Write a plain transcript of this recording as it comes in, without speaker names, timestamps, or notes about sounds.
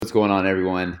What's going on,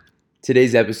 everyone?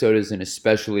 Today's episode is an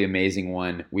especially amazing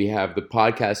one. We have the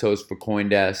podcast host for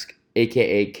Coindesk,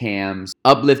 aka Kamz,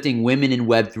 uplifting women in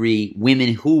Web3,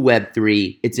 Women Who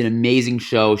Web3. It's an amazing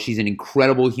show. She's an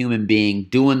incredible human being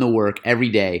doing the work every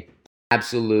day.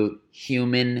 Absolute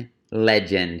human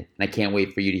legend. And I can't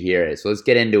wait for you to hear it. So let's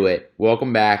get into it.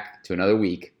 Welcome back to another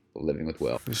week of Living with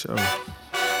Will. For sure.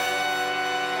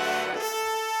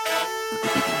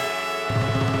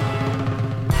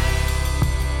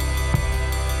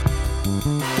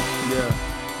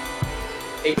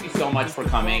 Thank you so much for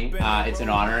coming. It's an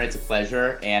honor. It's a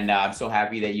pleasure. And I'm so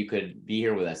happy that you could be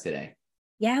here with us today.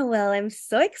 Yeah, well, I'm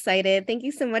so excited. Thank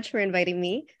you so much for inviting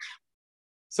me.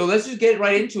 So let's just get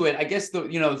right into it. I guess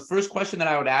the first question that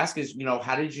I would ask is,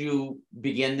 how did you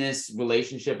begin this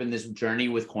relationship and this journey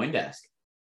with Coindesk?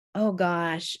 Oh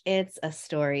gosh, it's a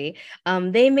story.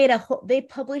 They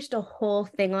published a whole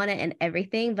thing on it and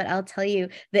everything, but I'll tell you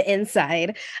the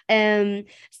inside.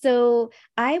 So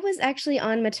I was actually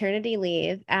on maternity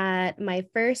leave at my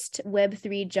first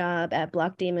Web3 job at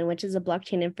Blockdaemon, which is a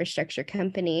blockchain infrastructure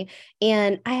company.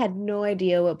 And I had no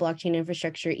idea what blockchain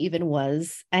infrastructure even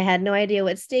was. I had no idea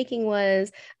what staking was.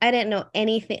 I didn't know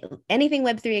anything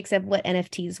Web3 except what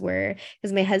NFTs were,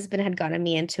 because my husband had gotten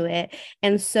me into it.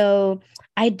 And so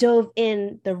I dove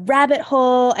in the rabbit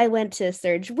hole. I went to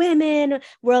search women,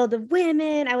 world of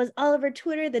women. I was all over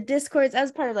Twitter, the Discords. I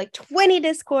was part of like 20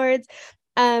 Discords.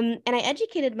 And I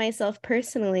educated myself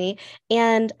personally,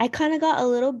 and I kind of got a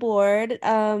little bored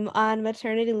on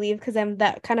maternity leave because I'm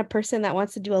that kind of person that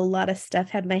wants to do a lot of stuff,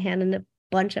 had my hand in a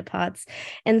bunch of pots.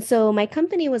 And so my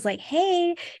company was like,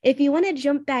 hey, if you want to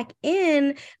jump back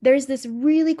in, there's this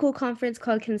really cool conference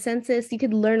called Consensus. You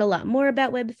could learn a lot more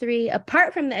about Web3.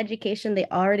 Apart from the education they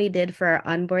already did for our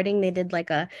onboarding, they did like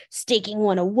a staking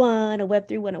 101, a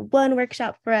Web3 101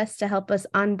 workshop for us to help us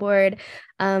onboard.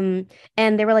 And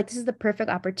they were like, this is the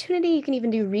perfect opportunity. You can even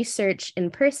do research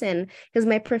in person, because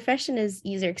my profession is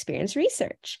user experience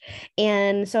research.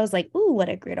 And so I was like, ooh, what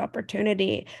a great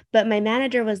opportunity. But my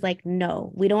manager was like,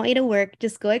 no, we don't want you to work.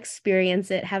 Just go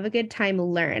experience it. Have a good time,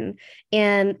 learn.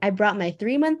 And I brought my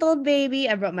 3-month-old baby.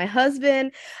 I brought my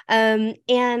husband.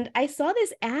 And I saw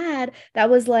this ad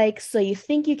that was like, so you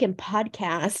think you can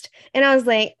podcast? And I was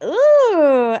like,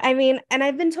 ooh, and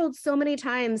I've been told so many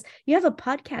times, you have a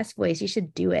podcast voice, you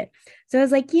should do it. So I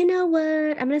was like, you know what?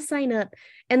 I'm going to sign up.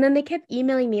 And then they kept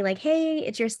emailing me like, hey,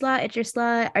 it's your slot.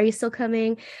 Are you still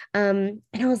coming? And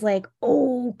I was like,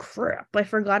 oh crap, I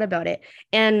forgot about it.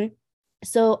 And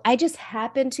so I just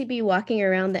happened to be walking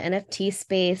around the NFT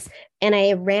space, and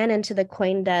I ran into the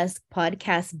Coindesk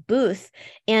podcast booth,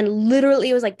 and literally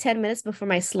it was like 10 minutes before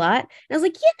my slot. And I was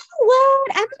like, you know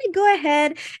what? I'm going to go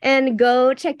ahead and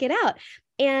go check it out.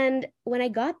 And when I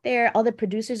got there, all the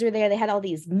producers were there. They had all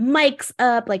these mics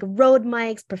up, like Rode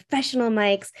mics, professional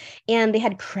mics, and they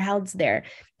had crowds there.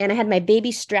 And I had my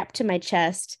baby strapped to my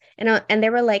chest, and they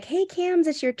were like, hey, Kamz,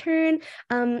 it's your turn.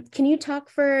 Can you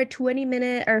talk for 20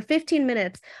 minutes or 15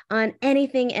 minutes on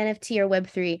anything NFT or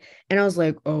Web3? And I was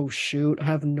like, oh, shoot, I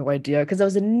have no idea, because I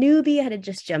was a newbie. I had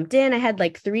just jumped in. I had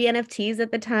like 3 NFTs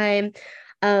at the time.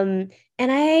 And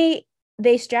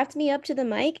they strapped me up to the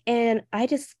mic, and I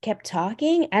just kept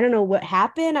talking. I don't know what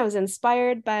happened. I was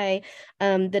inspired by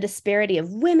the disparity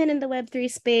of women in the Web3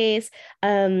 space.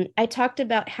 I talked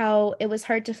about how it was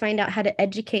hard to find out how to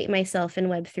educate myself in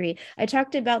Web3. I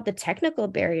talked about the technical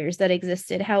barriers that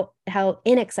existed, how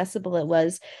inaccessible it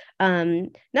was,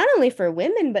 not only for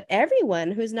women, but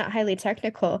everyone who's not highly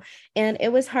technical. And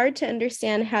it was hard to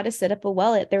understand how to set up a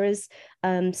wallet. There was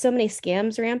so many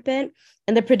scams rampant.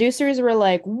 And the producers were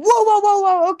like,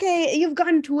 whoa, okay, you've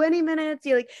gotten 20 minutes,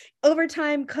 you're like,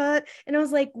 overtime cut. And I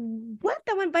was like, what?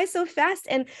 That went by so fast.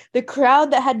 And the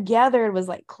crowd that had gathered was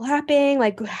like clapping,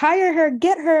 like, hire her,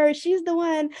 get her, she's the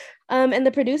one. And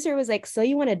the producer was like, so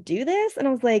you want to do this? And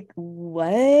I was like,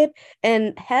 what?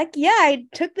 And heck yeah, I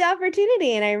took the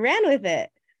opportunity and I ran with it.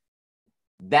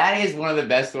 That is one of the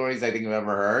best stories I think I've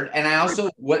ever heard. And I also,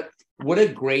 what a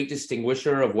great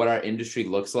distinguisher of what our industry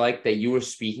looks like, that you were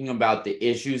speaking about the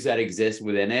issues that exist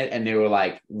within it. And they were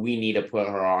like, we need to put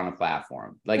her on a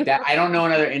platform like that. I don't know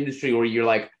another industry where you're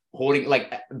like holding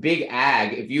like big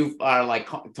ag. If you are like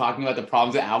talking about the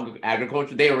problems of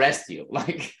agriculture, they arrest you.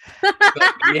 Like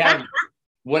we have,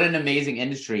 what an amazing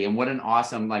industry, and what an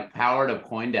awesome like power to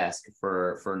Coindesk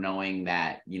for knowing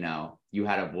that, you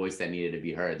had a voice that needed to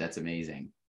be heard. That's amazing.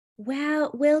 Wow.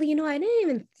 Well, I didn't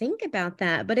even think about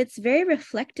that, but it's very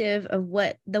reflective of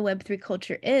what the Web3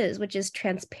 culture is, which is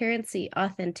transparency,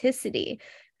 authenticity,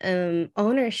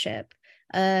 ownership,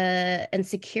 and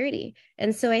security.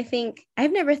 And so I think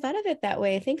I've never thought of it that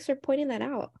way. Thanks for pointing that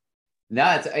out.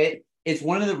 No, it's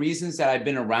one of the reasons that I've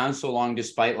been around so long,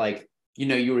 despite like,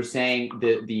 you were saying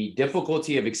the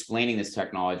difficulty of explaining this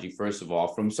technology, first of all,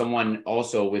 from someone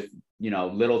also with,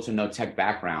 little to no tech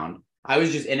background. I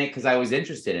was just in it because I was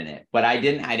interested in it, but I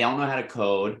don't know how to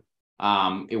code.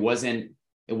 It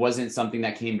wasn't something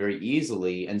that came very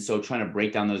easily. And so trying to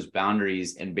break down those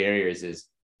boundaries and barriers is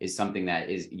something that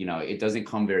is, it doesn't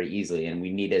come very easily, and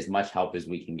we need as much help as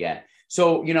we can get.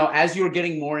 So, as you're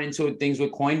getting more into things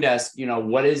with Coindesk,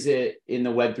 what is it in the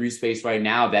Web3 space right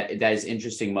now that is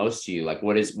interesting most to you? Like,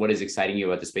 what is exciting you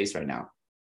about the space right now?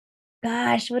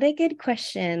 Gosh, what a good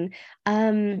question.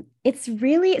 It's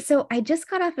really, so I just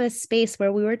got off a space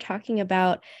where we were talking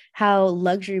about how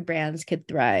luxury brands could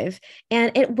thrive.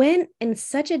 And it went in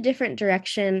such a different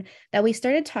direction that we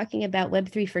started talking about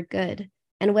Web3 for good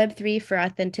and Web3 for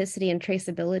authenticity and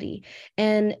traceability.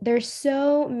 And there's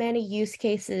so many use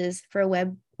cases for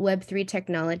Web3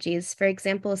 technologies. For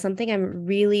example, something I'm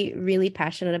really, really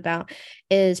passionate about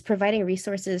is providing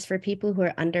resources for people who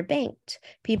are underbanked,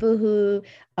 people who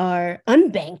are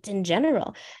unbanked in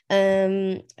general.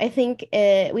 I think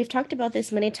we've talked about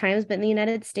this many times, but in the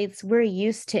United States, we're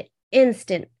used to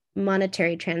instant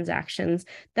monetary transactions.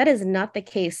 That is not the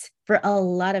case for a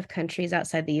lot of countries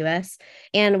outside the US.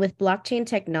 And with blockchain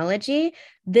technology,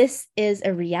 this is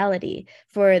a reality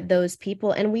for those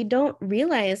people. And we don't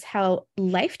realize how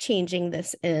life-changing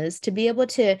this is to be able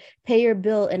to pay your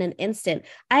bill in an instant.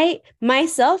 I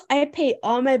pay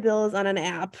all my bills on an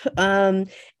app.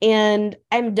 And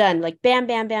I'm done. Like bam,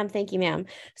 bam, bam, thank you, ma'am.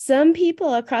 Some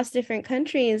people across different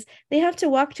countries, they have to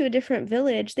walk to a different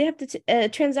village. They have to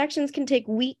transactions can take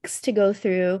weeks to go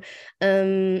through.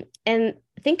 And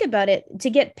think about it, to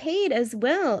get paid as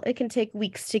well, it can take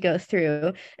weeks to go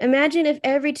through. Imagine if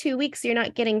every 2 weeks you're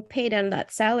not getting paid on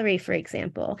that salary, for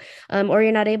example, or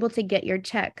you're not able to get your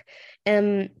check.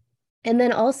 And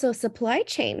then also supply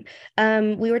chain.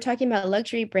 We were talking about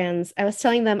luxury brands. I was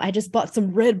telling them I just bought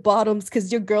some red bottoms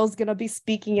because your girl's gonna be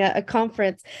speaking at a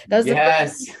conference. That was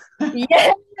Yes.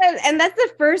 yeah, and that's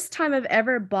the first time I've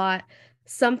ever bought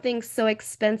something so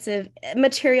expensive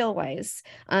material wise,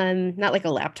 not like a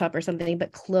laptop or something,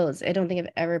 but clothes. I don't think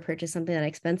I've ever purchased something that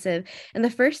expensive. And the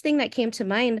first thing that came to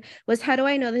mind was, how do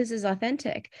I know this is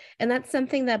authentic? And that's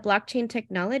something that blockchain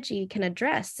technology can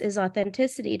address, is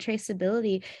authenticity,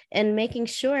 traceability, and making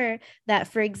sure that,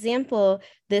 for example,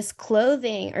 this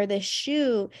clothing or this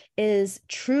shoe is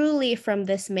truly from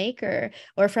this maker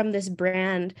or from this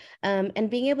brand, and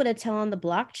being able to tell on the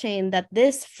blockchain that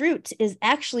this fruit is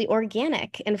actually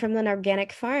organic and from an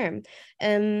organic farm,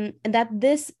 and that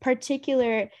this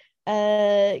particular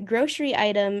grocery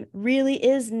item really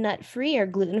is nut-free or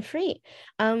gluten-free.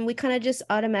 We kind of just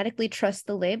automatically trust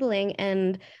the labeling,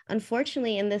 and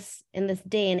unfortunately, in this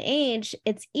day and age,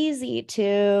 it's easy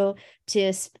to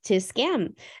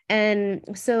scam. And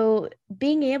so,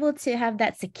 being able to have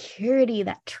that security,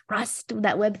 that trust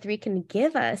that Web3 can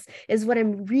give us, is what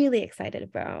I'm really excited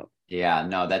about. Yeah,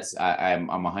 no, I'm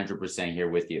 100% here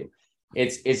with you.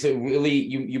 It's a really,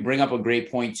 you bring up a great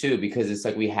point too, because it's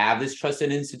like we have this trust in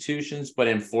institutions, but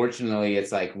unfortunately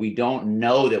it's like we don't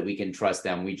know that we can trust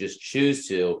them. We just choose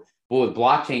to. But with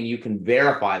blockchain, you can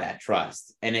verify that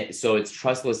trust, and so it's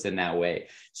trustless in that way.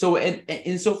 So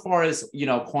insofar as,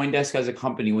 Coindesk as a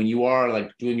company, when you are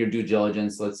like doing your due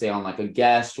diligence, let's say on like a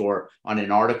guest or on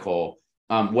an article,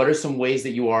 what are some ways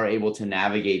that you are able to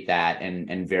navigate that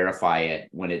and verify it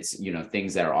when it's,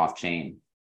 things that are off chain?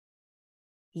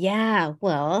 Yeah,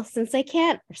 well,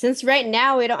 since right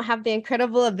now we don't have the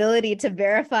incredible ability to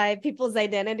verify people's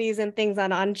identities and things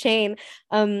on chain.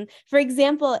 For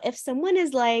example, if someone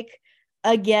is like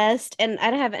a guest, and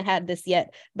I haven't had this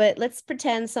yet, but let's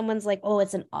pretend someone's like, oh,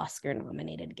 it's an Oscar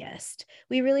nominated guest.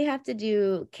 We really have to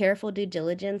do careful due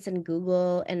diligence and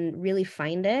Google and really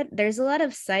find it. There's a lot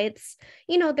of sites,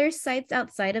 there's sites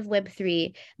outside of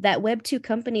Web3 that Web2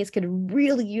 companies could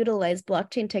really utilize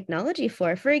blockchain technology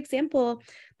for. For example,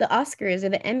 the Oscars or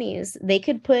the Emmys, they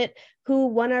could put who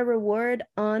won a reward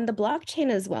on the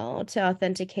blockchain as well to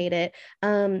authenticate it.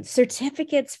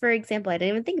 Certificates, for example, I didn't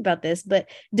even think about this, but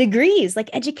degrees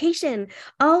like education,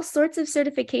 all sorts of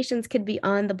certifications could be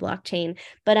on the blockchain.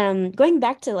 But going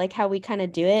back to like how we kind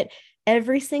of do it,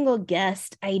 every single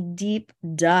guest, I deep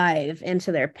dive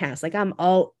into their past. Like I'm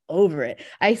all over it.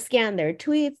 I scan their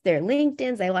tweets, their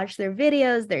LinkedIns, I watch their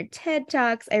videos, their TED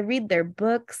Talks, I read their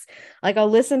books. Like I'll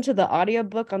listen to the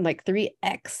audiobook on like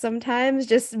 3x sometimes,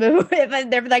 just if I'm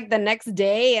there like the next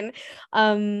day.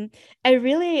 And I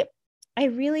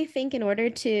really think in order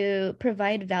to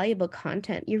provide valuable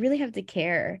content, you really have to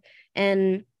care.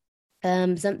 And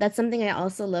That's something I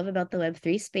also love about the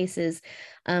Web3 spaces.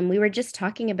 We were just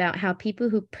talking about how people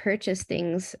who purchase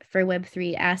things for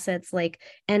Web3 assets like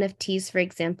NFTs, for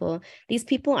example, these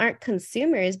people aren't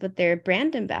consumers, but they're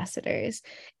brand ambassadors.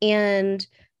 And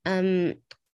um,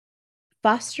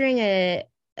 fostering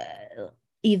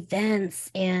events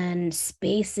and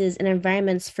spaces and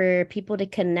environments for people to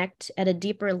connect at a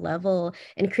deeper level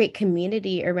and create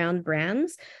community around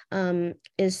brands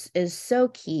is so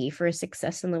key for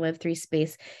success in the Web3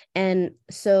 space. And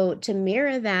so to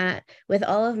mirror that with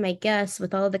all of my guests,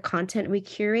 with all of the content we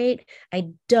curate, I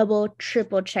double,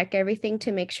 triple check everything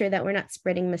to make sure that we're not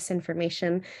spreading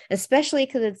misinformation, especially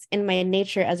because it's in my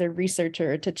nature as a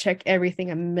researcher to check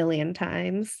everything a million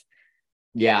times.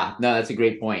 Yeah, no, that's a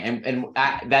great point.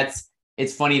 That's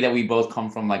it's funny that we both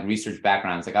come from like research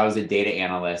backgrounds. Like I was a data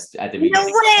analyst at the No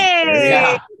beginning. way.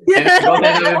 Yeah. And we both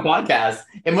ended up in podcasts.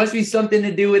 It must be something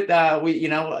to do with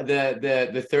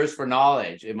the thirst for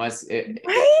knowledge. Right?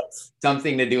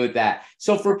 Something to do with that.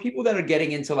 So for people that are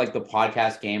getting into like the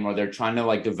podcast game or they're trying to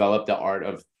like develop the art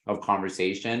of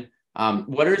conversation,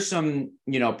 what are some,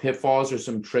 pitfalls or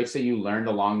some tricks that you learned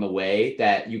along the way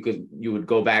that you would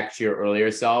go back to your earlier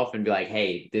self and be like,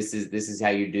 hey, this is how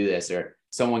you do this, or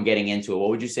someone getting into it? What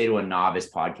would you say to a novice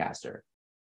podcaster?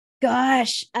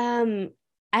 Gosh, I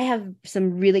have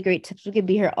some really great tips. We could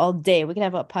be here all day. We could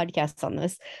have a podcast on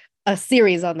this, a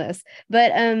series on this.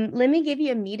 But let me give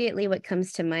you immediately what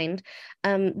comes to mind.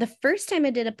 The first time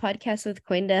I did a podcast with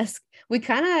Coindesk, we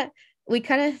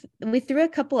threw a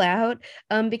couple out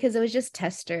because it was just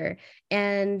tester,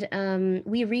 and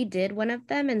we redid one of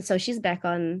them, and so she's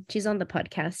on the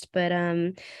podcast.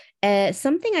 But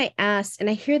something I asked, and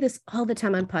I hear this all the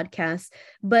time on podcasts,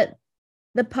 but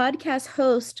the podcast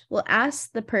host will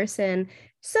ask the person,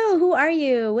 so who are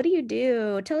you? What do you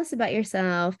do? Tell us about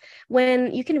yourself.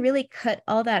 When you can really cut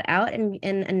all that out and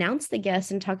announce the guest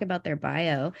and talk about their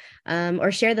bio,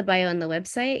 or share the bio on the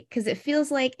website, because it feels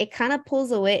like it kind of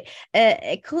pulls away,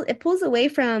 it pulls away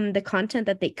from the content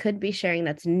that they could be sharing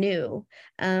that's new.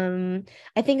 I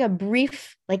think a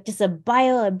brief, like just a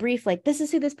bio, a brief, like this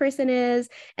is who this person is,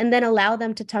 and then allow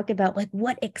them to talk about like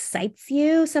what excites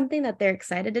you, something that they're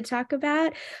excited to talk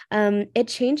about. It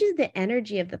changes the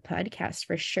energy of the podcast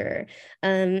for sure.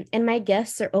 And my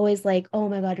guests are always like, oh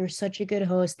my God, you're such a good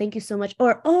host. Thank you so much.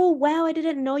 Or, oh, wow, I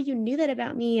didn't know you knew that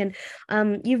about me. And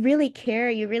you really care.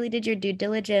 You really did your due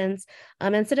diligence.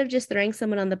 Instead of just throwing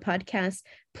someone on the podcast,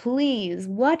 please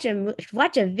watch a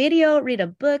video, read a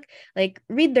book, like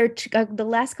read the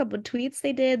last couple of tweets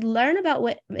they did, learn about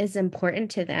what is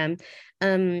important to them,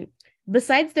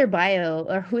 besides their bio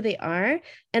or who they are.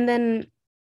 And then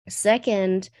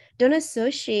second, don't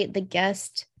associate the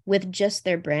guest with just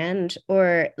their brand.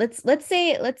 Or let's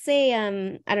say I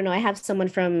don't know, I have someone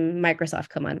from Microsoft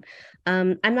come on.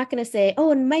 I'm not going to say,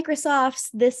 oh, and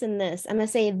Microsoft's this and this. I'm going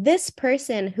to say this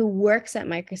person who works at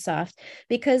Microsoft,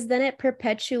 because then it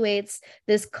perpetuates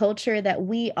this culture that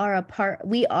we are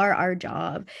our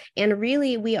job, and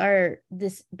really we are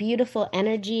this beautiful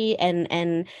energy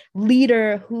and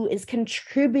leader who is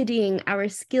contributing our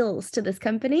skills to this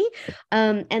company.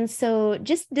 And so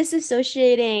just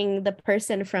disassociating the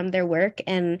person from their work,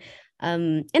 and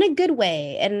in a good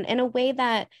way, and in a way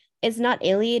that is not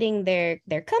alienating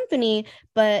their company,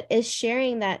 but is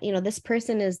sharing that, this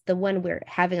person is the one we're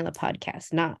having on the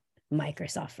podcast, not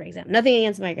Microsoft, for example. Nothing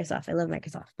against Microsoft. I love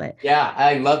Microsoft, but Yeah,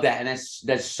 I love that. And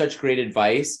that's such great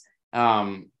advice.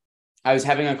 I was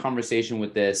having a conversation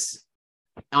with this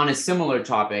on a similar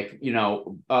topic,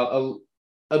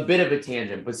 a bit of a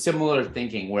tangent, but similar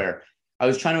thinking, where I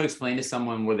was trying to explain to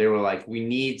someone where they were like, we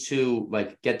need to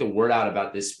like get the word out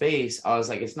about this space. I was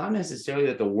like, it's not necessarily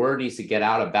that the word needs to get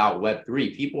out about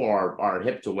Web3. People are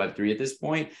hip to Web3 at this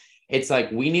point. It's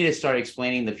like, we need to start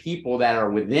explaining the people that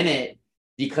are within it,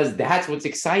 because that's what's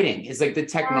exciting. It's like the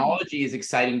technology is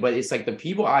exciting, but it's like the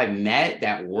people I've met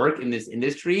that work in this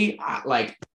industry,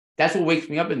 that's what wakes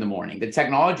me up in the morning. The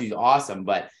technology is awesome,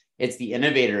 but it's the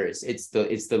innovators, it's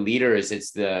the leaders,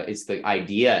 it's the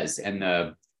ideas and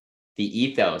the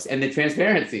ethos and the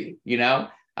transparency,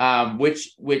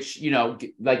 which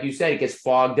like you said, it gets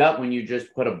fogged up when you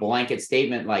just put a blanket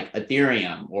statement like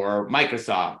Ethereum or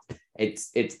Microsoft.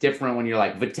 It's different when you're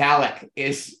like Vitalik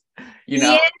is,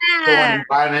 yeah, going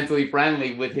environmentally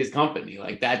friendly with his company.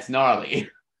 Like, that's gnarly.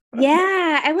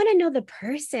 Yeah, I want to know the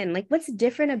person. Like, what's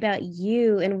different about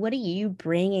you, and what are you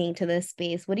bringing to this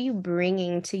space? What are you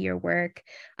bringing to your work?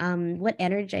 What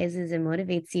energizes and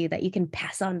motivates you that you can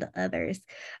pass on to others?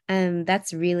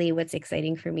 That's really what's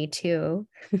exciting for me too.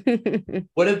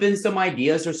 What have been some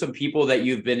ideas or some people that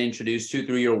you've been introduced to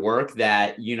through your work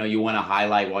that you want to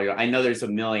highlight while you're? I know there's a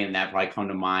million that probably come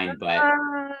to mind, but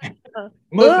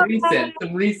most Ah, recent,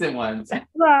 some recent ones.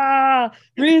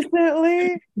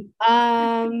 recently,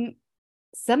 um,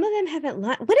 some of them haven't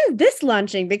launched. What is this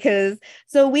launching? Because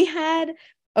so we had.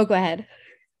 Oh, go ahead.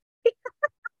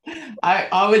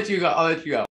 I'll let you go. I'll let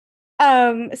you go.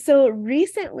 So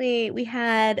recently we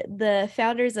had the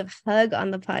founders of Hug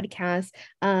on the podcast,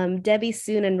 Debbie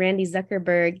Soon and Randy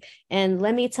Zuckerberg. And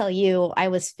let me tell you, I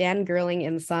was fangirling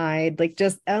inside, like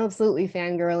just absolutely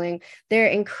fangirling. They're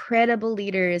incredible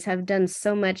leaders, have done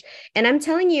so much. And I'm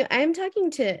telling you, I'm talking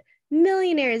to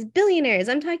millionaires, billionaires.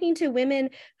 I'm talking to women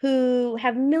who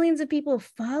have millions of people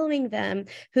following them,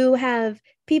 who have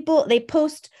people, they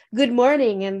post good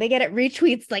morning and they get it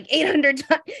retweets like 800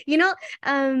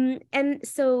 times, and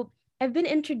so I've been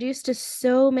introduced to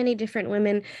so many different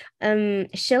women.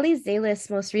 Shelly Zalis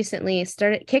most recently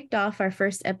kicked off our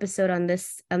first episode on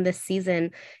this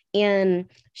season, and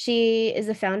she is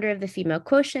the founder of the Female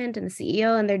Quotient and the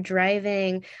CEO, and they're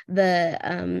driving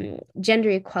the gender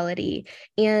equality.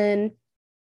 And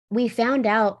we found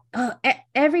out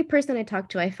every person I talk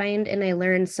to, I find and I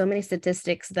learn so many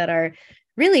statistics that are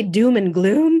really doom and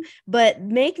gloom, but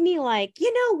make me like,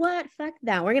 you know what? Fuck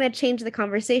that. We're going to change the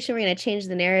conversation. We're going to change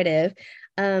the narrative.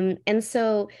 And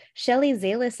so Shelly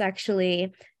Zalis,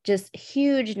 actually, just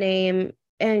huge name,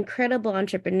 incredible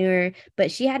entrepreneur,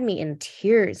 but she had me in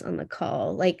tears on the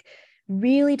call, like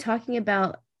really talking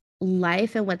about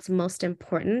life and what's most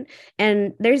important.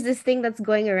 And there's this thing that's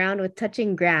going around with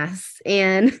touching grass,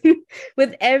 and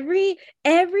with every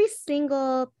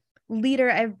single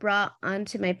leader I've brought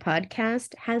onto my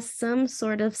podcast has some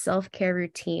sort of self-care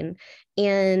routine.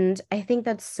 And I think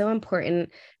that's so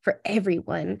important for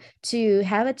everyone to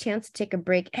have a chance to take a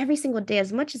break every single day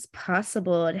as much as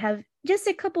possible and have just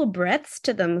a couple breaths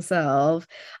to themselves.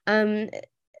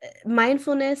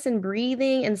 Mindfulness and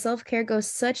breathing and self-care goes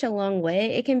such a long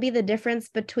way. It can be the difference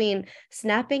between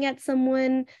snapping at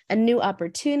someone, a new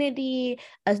opportunity,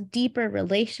 a deeper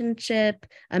relationship,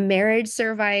 a marriage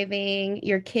surviving,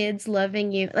 your kids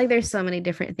loving you. Like there's so many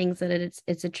different things that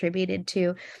it's attributed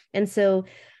to. And so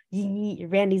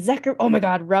Randy Zucker, oh my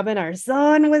God, Robin, our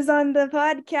son, was on the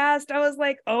podcast. I was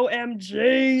like,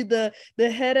 OMG,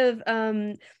 the head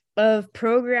of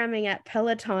programming at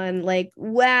Peloton. Like,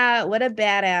 wow, what a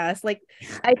badass. Like,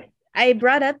 I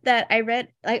brought up that I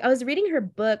was reading her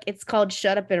book. It's called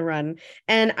Shut Up and Run.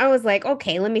 And I was like,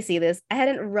 okay, let me see this. I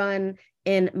hadn't run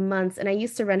in months, and I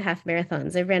used to run half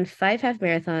marathons. I ran 5 half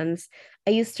marathons. I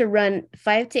used to run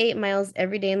 5 to 8 miles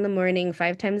every day in the morning,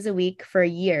 5 times a week for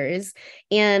years.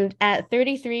 And at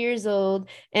 33 years old,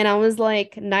 and I was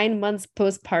like 9 months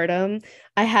postpartum,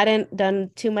 I hadn't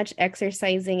done too much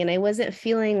exercising, and I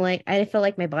felt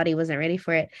like my body wasn't ready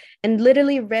for it. And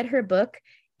literally read her book,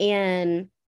 and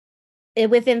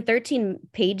within 13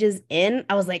 pages in,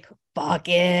 I was like, fuck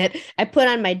it. I put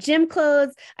on my gym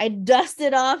clothes, I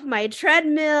dusted off my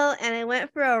treadmill, and I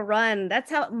went for a run.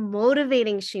 That's how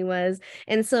motivating she was.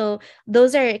 And so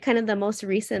those are kind of the most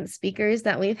recent speakers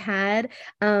that we've had.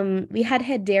 We had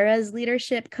Hedera's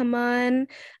leadership come on.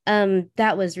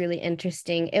 That was really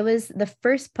interesting. It was the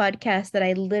first podcast that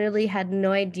I literally had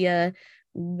no idea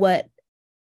what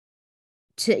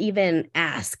to even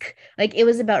ask. Like it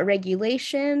was about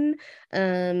regulation,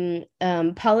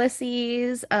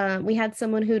 policies. We had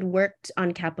someone who'd worked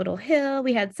on Capitol Hill.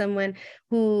 We had someone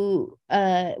who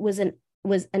was an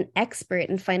expert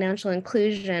in financial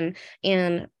inclusion,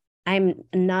 and I'm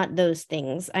not those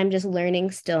things. I'm just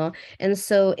learning still. And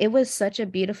so it was such a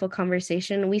beautiful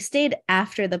conversation. We stayed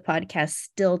after the podcast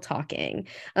still talking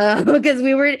because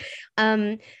we were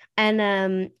and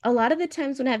a lot of the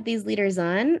times when I have these leaders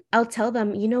on, I'll tell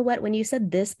them, you know what, when you said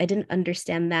this, I didn't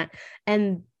understand that.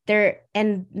 And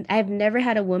I've never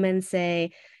had a woman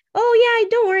say, oh yeah,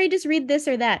 don't worry, just read this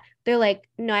or that. They're like,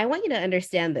 no, I want you to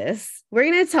understand this. We're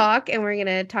gonna talk and we're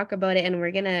gonna talk about it, and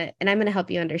I'm gonna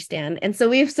help you understand. And so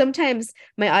we've sometimes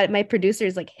my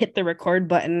producers like hit the record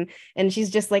button, and she's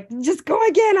just like, just go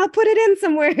again, I'll put it in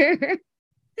somewhere.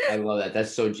 I love that.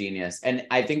 That's so genius. And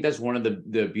I think that's one of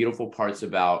the beautiful parts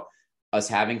about us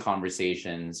having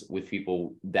conversations with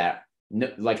people that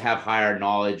like have higher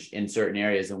knowledge in certain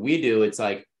areas than we do. It's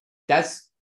like, that's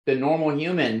the normal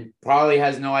human probably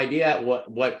has no idea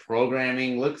what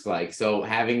programming looks like. So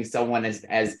having someone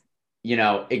as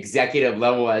executive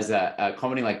level as a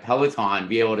company like Peloton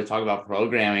be able to talk about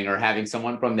programming, or having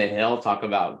someone from the Hill talk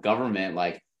about government,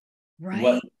 like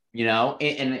Right.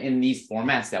 in these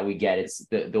formats that we get, it's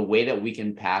the way that we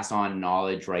can pass on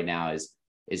knowledge right now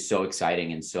is so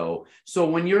exciting. And so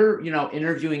when you're,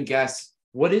 interviewing guests,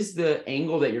 what is the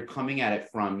angle that you're coming at it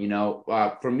from?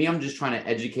 For me, I'm just trying to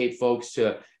educate folks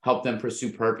to help them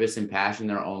pursue purpose and passion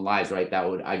in their own lives, right? That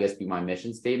would, I guess, be my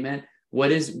mission statement.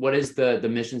 What is the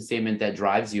mission statement that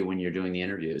drives you when you're doing the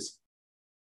interviews?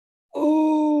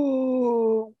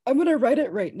 Oh, I'm gonna write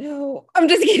it right now. I'm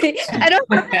just kidding. That's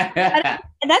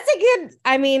a good,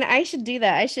 I mean, I should do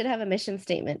that. I should have a mission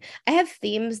statement. I have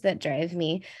themes that drive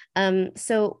me.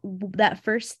 So that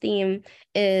first theme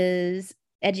is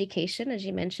education, as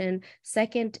you mentioned.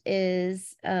 Second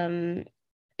is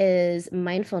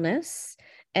mindfulness.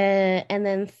 And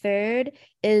then third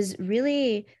is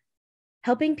really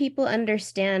helping people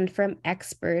understand from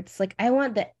experts. Like I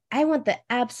want the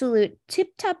absolute tip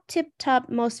top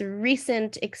most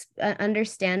recent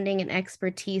understanding and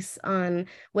expertise on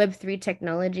Web3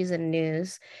 technologies and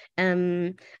news.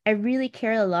 I really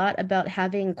care a lot about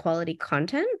having quality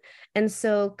content. And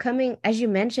so coming, as you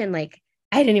mentioned, like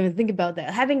I didn't even think about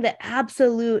that, having the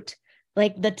absolute,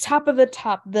 like the top of the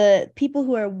top, the people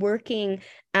who are working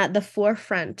at the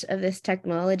forefront of this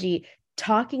technology,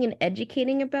 talking and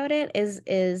educating about it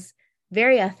is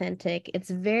very authentic. It's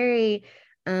very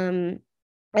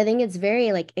I think it's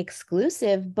very like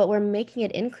exclusive, but we're making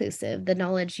it inclusive, the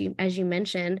knowledge, as you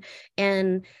mentioned.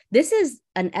 And this is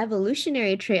an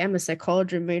evolutionary trait. I'm a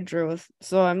psychology major,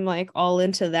 so I'm like all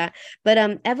into that. But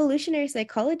evolutionary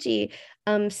psychology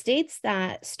states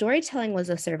that storytelling was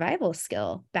a survival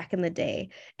skill back in the day.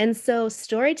 And so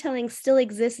storytelling still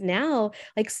exists now.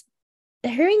 Like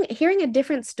hearing a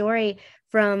different story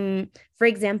from, for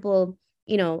example,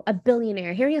 a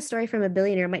billionaire, hearing a story from a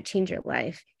billionaire might change your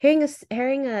life. Hearing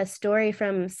a story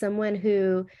from someone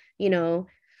who,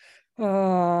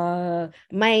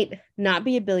 might not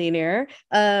be a billionaire,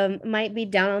 might be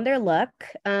down on their luck,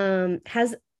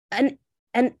 has an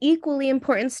equally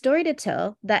important story to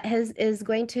tell that is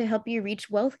going to help you reach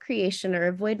wealth creation or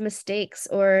avoid mistakes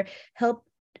or help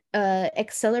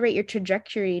accelerate your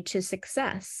trajectory to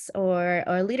success or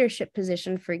leadership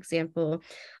position, for example.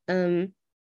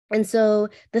 And so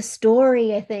the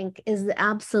story, I think, is the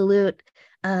absolute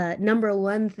number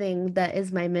one thing that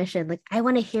is my mission. Like, I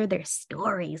want to hear their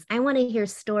stories. I want to hear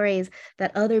stories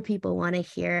that other people want to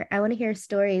hear. I want to hear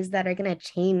stories that are going to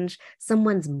change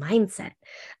someone's mindset.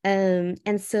 And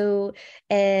so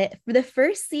for the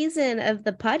first season of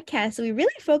the podcast, we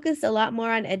really focused a lot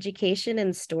more on education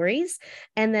and stories.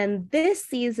 And then this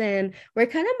season, we're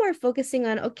kind of more focusing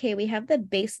on, okay, we have the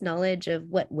base knowledge of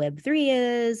what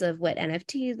Web3 is, of what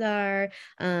NFTs are.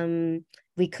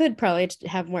 We could probably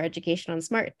have more education on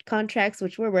smart contracts,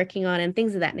 which we're working on, and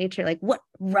things of that nature. Like what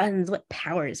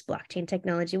powers blockchain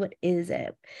technology? What is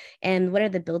it? And what are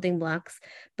the building blocks?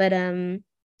 But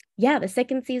yeah, the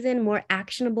second season, more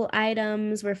actionable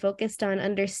items. We're focused on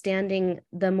understanding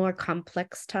the more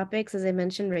complex topics, as I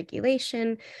mentioned,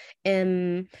 regulation,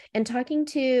 and talking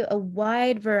to a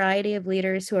wide variety of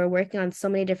leaders who are working on so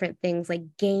many different things like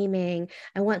gaming.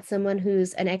 I want someone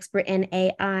who's an expert in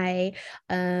AI,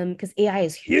 because AI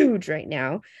is huge right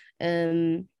now.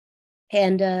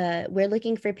 And we're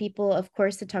looking for people, of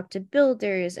course, to talk to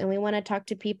builders. And we want to talk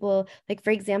to people, like,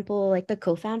 for example, like the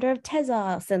co-founder of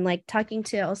Tezos, and like talking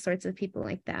to all sorts of people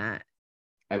like that.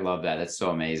 I love that. That's so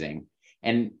amazing.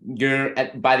 And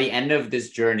by the end of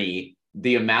this journey,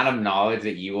 the amount of knowledge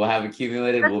that you will have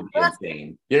accumulated will be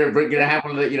insane. You're gonna have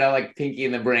one of the, like Pinky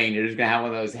in the Brain. You're just gonna have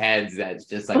one of those heads that's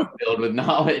just like filled with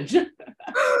knowledge.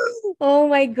 Oh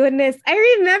my goodness.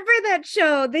 I remember that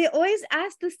show. They always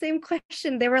asked the same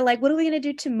question. They were like, what are we going to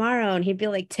do tomorrow? And he'd be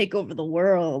like, take over the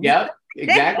world. Yep,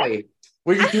 exactly.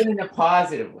 We're just doing it in a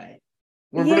positive way.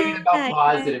 We're bringing about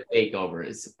positive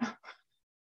takeovers.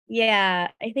 Yeah,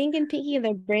 I think in Pinky in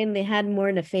the Brain, they had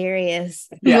more nefarious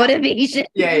motivation.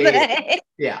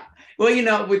 Yeah.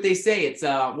 Well, what they say, it's,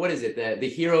 what is it? The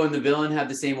hero and the villain have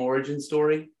the same origin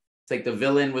story. It's like the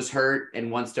villain was hurt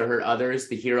and wants to hurt others.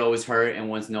 The hero is hurt and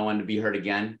wants no one to be hurt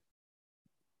again.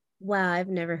 Wow, I've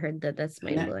never heard that. That's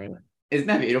mind-blowing. Isn't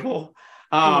that beautiful?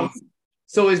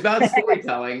 So it's about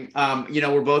storytelling.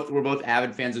 We're both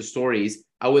avid fans of stories.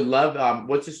 I would love,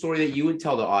 what's a story that you would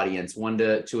tell the audience, one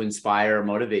to inspire or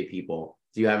motivate people?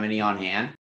 Do you have any on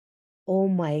hand? Oh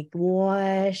my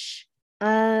gosh.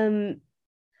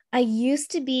 I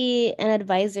used to be an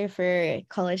advisor for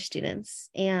college students,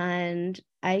 and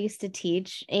I used to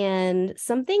teach, and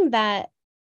something that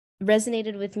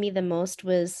resonated with me the most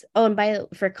was, and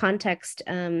for context,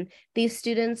 these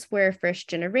students were first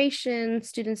generation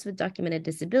students with documented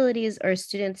disabilities or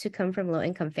students who come from low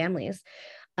income families.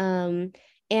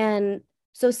 And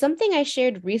so something I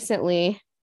shared recently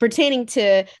pertaining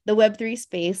to the Web3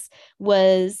 space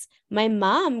was my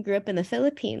mom grew up in the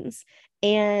Philippines,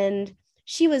 and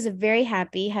she was very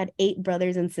happy, had 8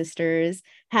 brothers and sisters,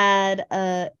 had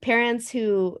parents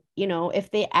who,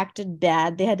 if they acted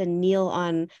bad, they had to kneel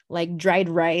on like dried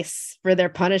rice for their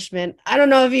punishment. I don't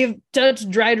know if you've touched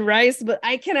dried rice, but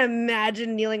I can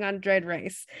imagine kneeling on dried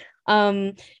rice.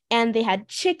 And they had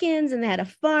chickens and they had a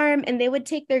farm, and they would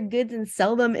take their goods and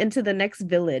sell them into the next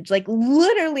village, like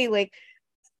literally like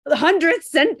 10th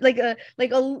century,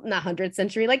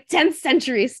 like 10th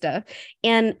century stuff.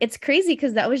 And it's crazy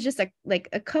because that was just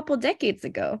a couple decades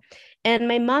ago. And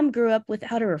my mom grew up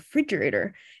without a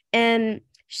refrigerator. And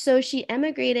so she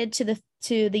emigrated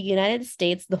to the United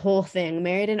States, the whole thing,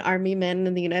 married an army man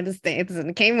in the United States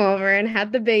and came over and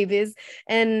had the babies.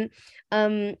 And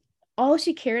all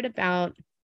she cared about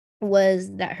was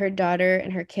that her daughter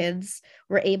and her kids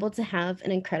were able to have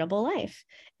an incredible life.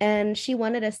 And she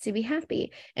wanted us to be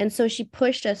happy. And so she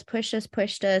pushed us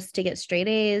to get straight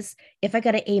A's. If I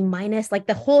got an A-, like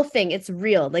the whole thing, it's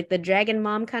real, like the dragon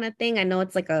mom kind of thing. I know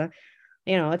it's like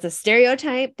it's a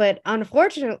stereotype, but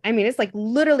unfortunately, I mean, it's like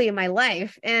literally my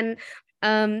life. And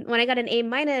when I got an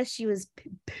A-, she was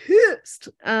pissed.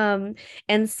 And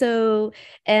so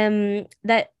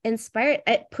that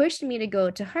it pushed me to go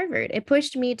to Harvard. It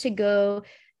pushed me to go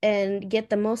and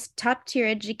get the most top tier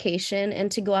education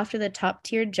and to go after the top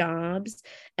tier jobs.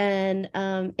 And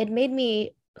it made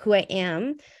me who I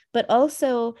am, but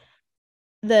also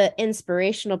the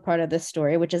inspirational part of the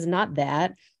story, which is not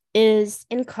that, is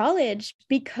in college,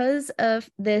 because of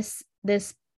this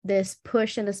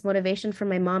push and this motivation from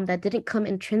my mom that didn't come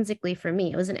intrinsically from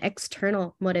me. It was an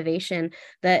external motivation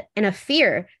and a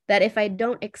fear that if I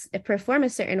don't perform a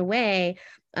certain way,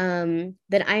 then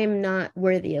I am not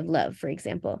worthy of love, for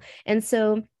example. And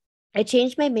so I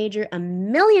changed my major a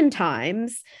million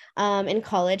times in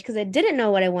college because I didn't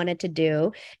know what I wanted to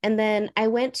do. And then I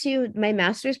went to my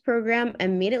master's program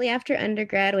immediately after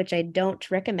undergrad, which I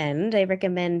don't recommend. I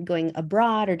recommend going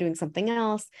abroad or doing something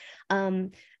else.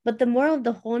 But the moral of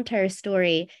the whole entire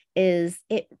story is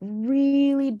it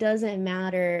really doesn't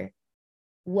matter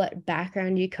what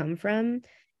background you come from.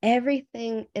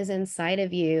 Everything is inside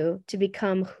of you to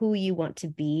become who you want to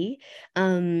be.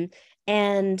 And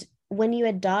when you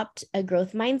adopt a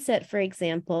growth mindset, for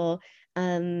example,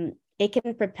 it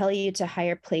can propel you to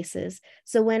higher places.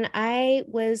 So when I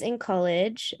was in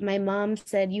college, my mom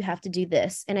said, you have to do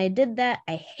this. And I did that.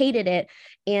 I hated it.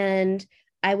 And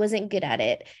I wasn't good at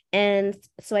it. And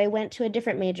so I went to a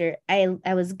different major. I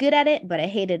was good at it, but I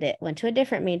hated it. Went to a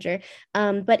different major.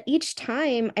 But each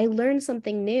time I learned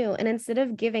something new. And instead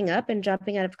of giving up and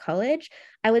dropping out of college,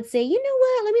 I would say, you know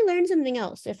what, let me learn something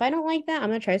else. If I don't like that, I'm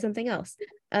going to try something else.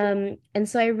 And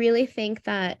so I really think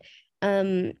that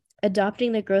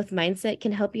adopting the growth mindset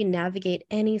can help you navigate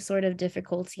any sort of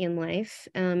difficulty in life.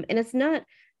 And it's not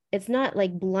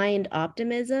like blind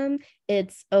optimism.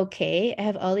 It's okay, I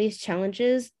have all these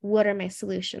challenges. What are my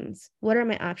solutions? What are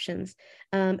my options?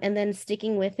 And then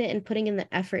sticking with it and putting in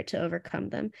the effort to overcome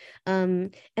them.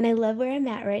 And I love where I'm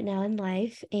at right now in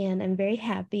life, and I'm very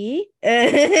happy.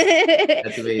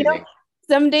 That's amazing.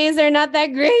 Some days are not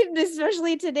that great,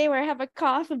 especially today where I have a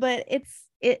cough, but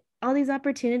all these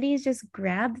opportunities, just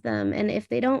grab them. And if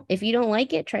you don't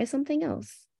like it, try something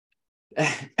else.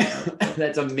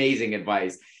 That's amazing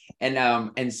advice,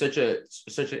 and such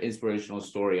an inspirational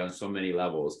story on so many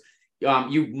levels.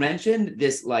 You mentioned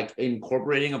this, like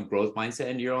incorporating a growth mindset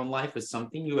into your own life was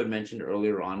something you had mentioned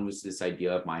earlier on, was this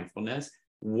idea of mindfulness.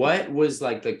 What was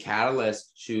like the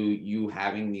catalyst to you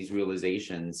having these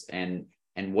realizations, and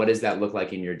what does that look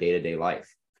like in your day-to-day life?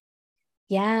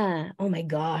 Yeah. Oh my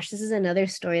gosh. This is another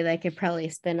story that I could probably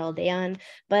spend all day on.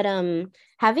 But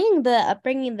having the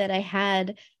upbringing that I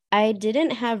had, I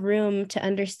didn't have room to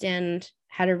understand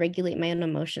how to regulate my own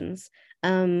emotions.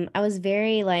 I was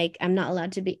very like, I'm not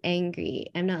allowed to be angry.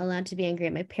 I'm not allowed to be angry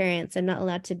at my parents. I'm not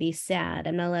allowed to be sad.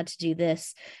 I'm not allowed to do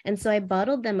this. And so I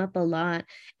bottled them up a lot.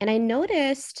 And I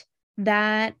noticed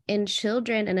that in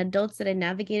children and adults that I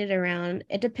navigated around,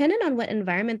 it depended on what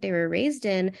environment they were raised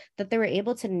in, that they were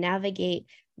able to navigate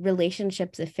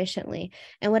relationships efficiently.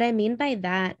 And what I mean by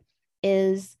that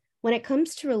is when it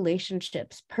comes to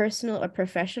relationships, personal or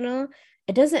professional,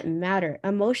 it doesn't matter.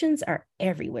 Emotions are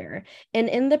everywhere. And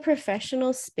in the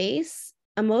professional space,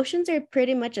 emotions are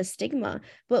pretty much a stigma.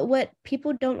 But what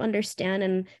people don't understand,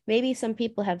 and maybe some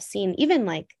people have seen, even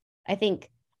like, I think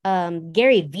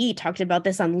Gary Vee talked about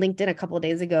this on LinkedIn a couple of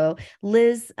days ago.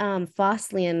 Liz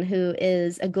Foslian, who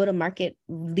is a go-to-market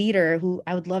leader, who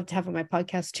I would love to have on my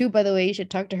podcast too, by the way, you should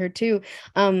talk to her too.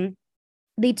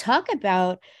 They talk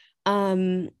about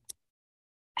how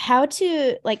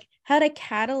to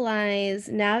catalyze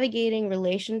navigating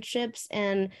relationships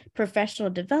and professional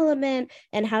development,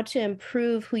 and how to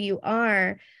improve who you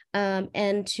are,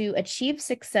 and to achieve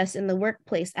success in the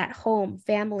workplace, at home,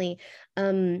 family,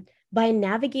 by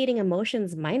navigating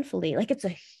emotions mindfully. Like, it's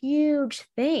a huge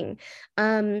thing.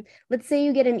 Let's say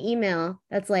you get an email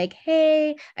that's like,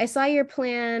 hey, I saw your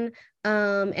plan,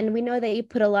 and we know that you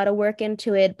put a lot of work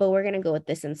into it, but we're going to go with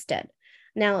this instead.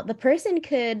 Now, the person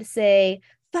could say,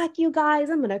 fuck you guys,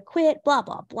 I'm going to quit, blah,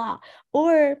 blah, blah.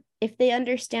 Or if they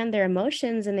understand their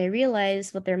emotions and they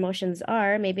realize what their emotions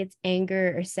are, maybe it's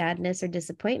anger or sadness or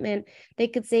disappointment, they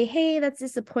could say, hey, that's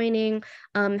disappointing.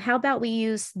 How about we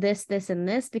use this, this, and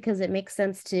this, because it makes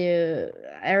sense to,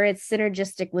 or it's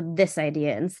synergistic with this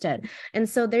idea instead. And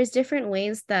so there's different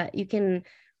ways that you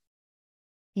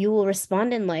will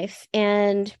respond in life.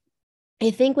 And I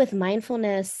think with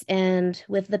mindfulness and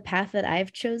with the path that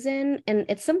I've chosen, and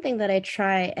it's something that I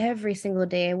try every single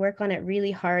day, I work on it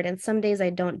really hard, and some days I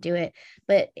don't do it,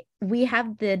 but we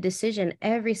have the decision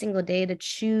every single day to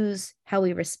choose how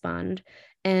we respond,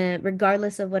 and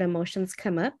regardless of what emotions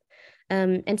come up.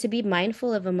 And to be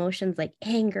mindful of emotions like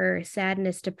anger,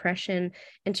 sadness, depression,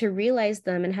 and to realize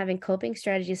them and having coping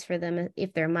strategies for them,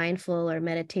 if they're mindful or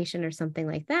meditation or something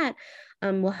like that,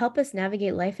 will help us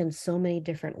navigate life in so many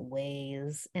different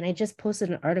ways. And I just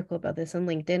posted an article about this on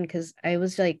LinkedIn because I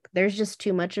was like, there's just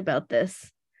too much about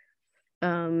this.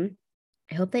 I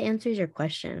hope that answers your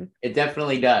question. It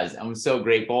definitely does. I'm so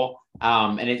grateful.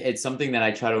 And it's something that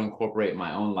I try to incorporate in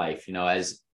my own life,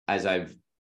 as I've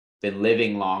been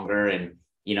living longer and,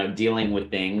 dealing with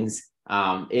things.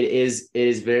 It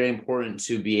is very important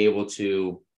to be able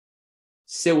to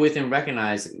sit with and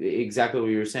recognize exactly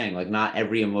what you were saying. Like, not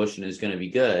every emotion is going to be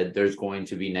good. There's going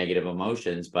to be negative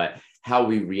emotions, but how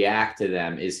we react to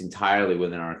them is entirely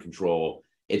within our control.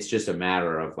 It's just a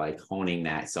matter of honing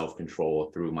that self-control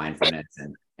through mindfulness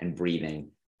and breathing.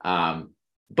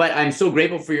 But I'm so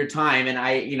grateful for your time, and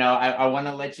I want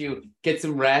to let you get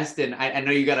some rest. And I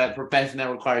know you got a profession that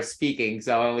requires speaking,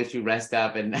 so I want to let you rest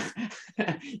up and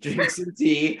drink some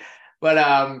tea.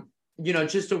 But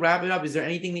just to wrap it up, is there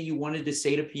anything that you wanted to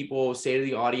say to people, say to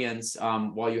the audience,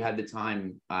 while you had the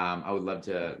time? I would love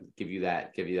to give you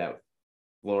that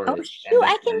floor. Oh, shoot,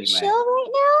 I can chill right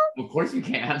now? Of course you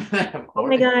can. Of course. Oh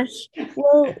my gosh.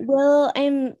 Well,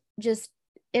 I'm just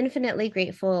infinitely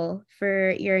grateful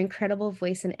for your incredible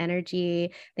voice and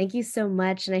energy. Thank you so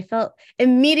much. And I felt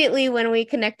immediately when we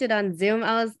connected on Zoom,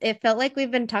 it felt like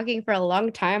we've been talking for a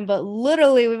long time, but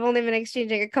literally we've only been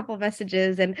exchanging a couple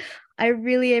messages, and I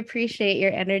really appreciate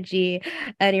your energy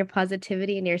and your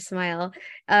positivity and your smile.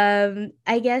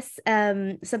 I guess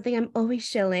something I'm always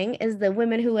shilling is the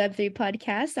Women Who Web3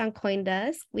 podcast on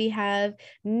Coindesk. We have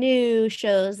new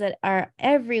shows that are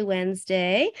every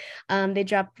Wednesday. They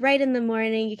drop right in the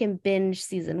morning. You can binge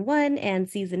season 1 and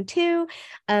season 2.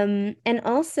 And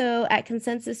also at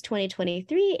Consensus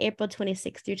 2023, April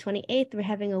 26th through 28th, we're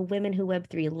having a Women Who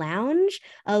Web3 lounge,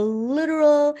 a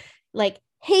literal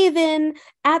haven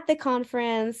at the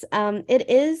conference. It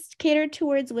is catered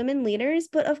towards women leaders,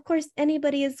 but of course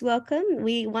anybody is welcome.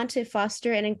 We want to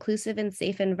foster an inclusive and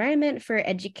safe environment for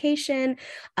education,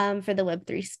 for the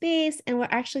Web3 space, and we're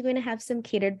actually going to have some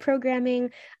catered programming.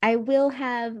 I will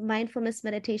have mindfulness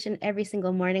meditation every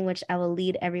single morning, which I will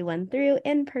lead everyone through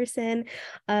in person.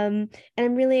 And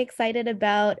I'm really excited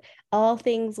about all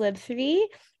things Web3.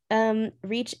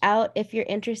 Reach out if you're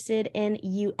interested in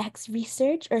UX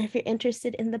research, or if you're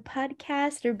interested in the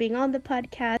podcast or being on the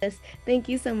podcast. Thank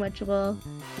you so much, Will.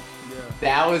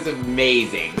 That was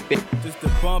amazing. Just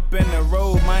a bump in the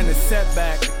road, minor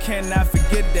setback. I cannot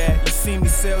forget that. You see me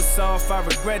sell soft, I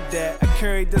regret that. I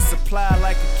carried the supply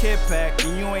like a kid pack,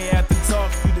 and you ain't have to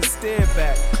talk, you just stare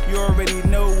back. You already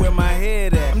know where my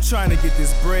head at. I'm trying to get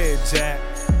this bread, Jack.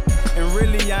 And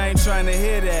really, I ain't trying to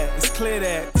hear that. It's clear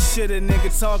that the shit a nigga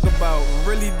talk about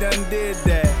really done did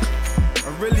that. I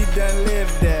really done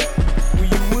lived that. Where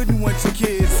you wouldn't want your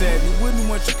kids at, you wouldn't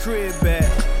want your crib back.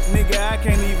 Nigga, I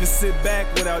can't even sit back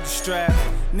without the strap.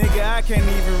 Nigga, I can't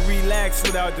even relax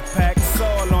without the pack. It's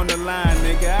all on the line,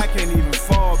 nigga, I can't even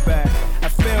fall back. I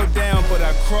fell down, but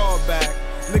I crawled back.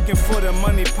 Looking for the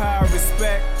money, power,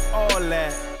 respect, all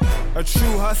that. A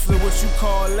true hustler, what you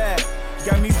call that?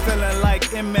 Got me feeling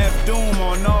like MF Doom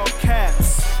on all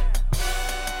caps.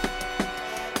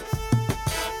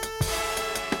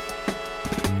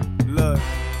 Look,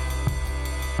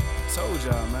 told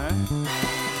y'all, man.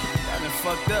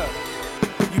 fucked up.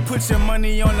 You put your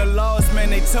money on the laws,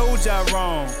 man, they told y'all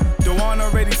wrong. Dewan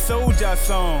already sold y'all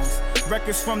songs.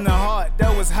 Records from the heart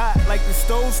that was hot like the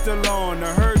stove still on. The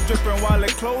herd dripping while the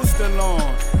clothes still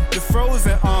on. The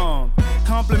frozen arm,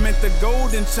 compliment the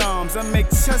golden charms. I make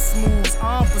chess moves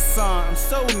en passant. I'm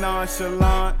so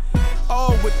nonchalant.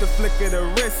 All with the flick of the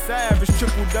wrist. I average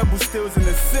triple-double steals and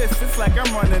assists. It's like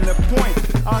I'm running the point.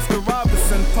 Oscar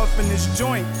Robertson puffing his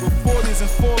joint with 40s and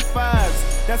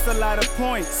 4.5s. That's a lot of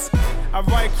points. I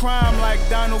write crime like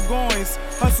Donald Goines.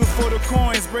 Hustle for the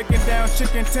coins, breaking down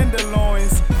chicken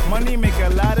tenderloins. Money make a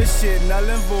lot of shit null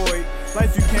and void.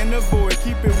 Life you can't avoid.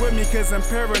 Keep it with me cause I'm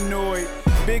paranoid.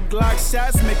 Big Glock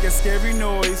shots make a scary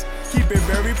noise. Keep it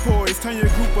very poised. Turn your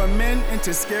group of men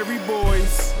into scary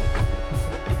boys.